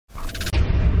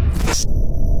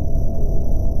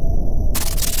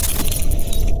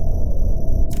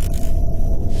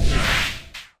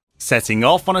Setting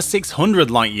off on a 600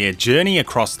 light-year journey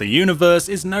across the universe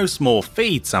is no small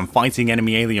feat, and fighting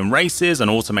enemy alien races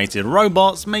and automated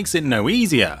robots makes it no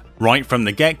easier. Right from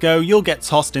the get-go, you'll get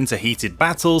tossed into heated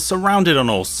battles, surrounded on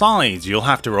all sides. You'll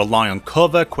have to rely on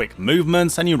cover, quick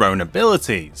movements, and your own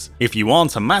abilities. If you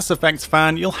aren't a Mass Effect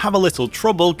fan, you'll have a little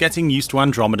trouble getting used to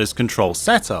Andromeda's control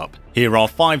setup. Here are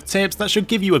 5 tips that should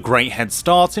give you a great head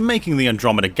start in making the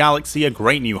Andromeda Galaxy a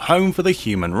great new home for the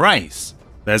human race.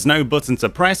 There's no button to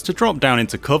press to drop down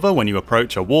into cover when you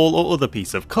approach a wall or other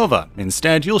piece of cover.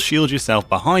 Instead, you'll shield yourself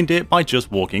behind it by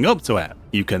just walking up to it.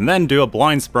 You can then do a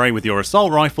blind spray with your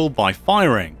assault rifle by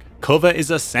firing. Cover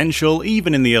is essential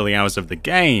even in the early hours of the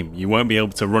game. You won't be able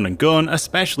to run and gun,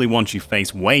 especially once you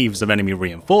face waves of enemy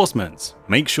reinforcements.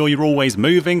 Make sure you're always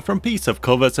moving from piece of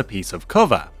cover to piece of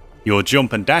cover. Your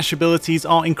jump and dash abilities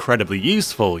are incredibly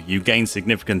useful. You gain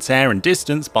significant air and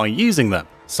distance by using them.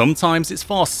 Sometimes it's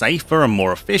far safer and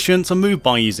more efficient to move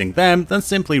by using them than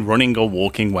simply running or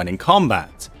walking when in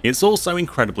combat. It's also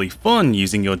incredibly fun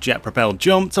using your jet-propelled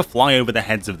jump to fly over the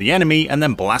heads of the enemy and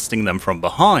then blasting them from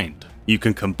behind. You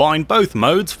can combine both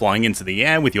modes, flying into the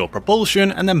air with your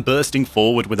propulsion and then bursting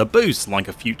forward with a boost like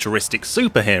a futuristic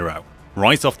superhero.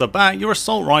 Right off the bat, your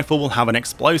assault rifle will have an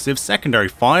explosive secondary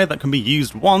fire that can be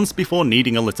used once before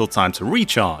needing a little time to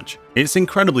recharge. It's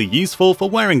incredibly useful for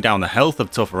wearing down the health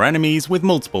of tougher enemies with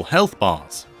multiple health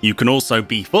bars. You can also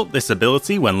beef up this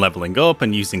ability when leveling up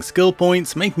and using skill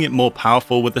points, making it more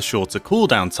powerful with a shorter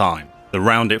cooldown time. The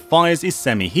round it fires is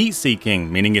semi-heat seeking,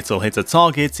 meaning it'll hit a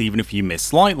target even if you miss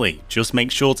slightly. Just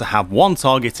make sure to have one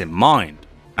target in mind.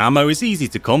 Ammo is easy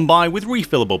to come by with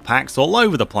refillable packs all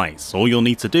over the place. All you'll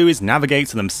need to do is navigate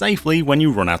to them safely when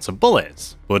you run out of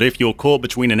bullets. But if you're caught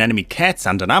between an enemy ket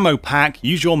and an ammo pack,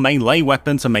 use your melee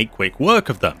weapon to make quick work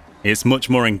of them. It's much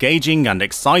more engaging and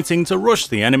exciting to rush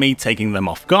the enemy, taking them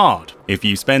off guard. If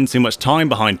you spend too much time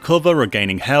behind cover or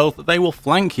gaining health, they will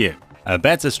flank you. A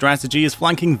better strategy is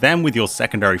flanking them with your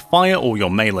secondary fire or your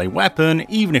melee weapon,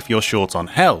 even if you're short on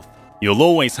health. You'll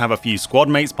always have a few squad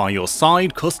mates by your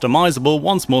side, customizable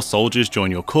once more soldiers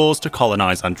join your cause to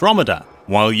colonize Andromeda.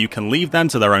 While you can leave them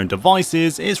to their own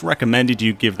devices, it's recommended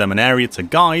you give them an area to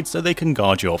guide so they can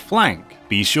guard your flank.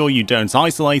 Be sure you don't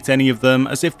isolate any of them,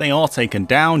 as if they are taken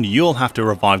down, you'll have to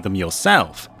revive them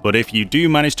yourself. But if you do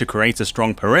manage to create a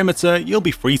strong perimeter, you'll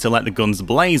be free to let the guns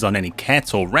blaze on any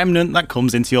ket or remnant that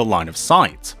comes into your line of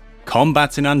sight.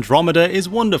 Combat in Andromeda is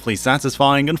wonderfully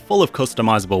satisfying and full of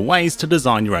customizable ways to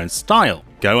design your own style.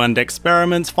 Go and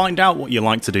experiment, find out what you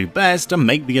like to do best, and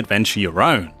make the adventure your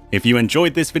own. If you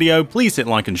enjoyed this video, please hit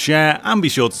like and share, and be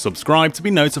sure to subscribe to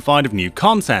be notified of new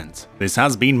content. This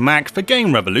has been Mac for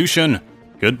Game Revolution.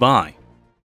 Goodbye.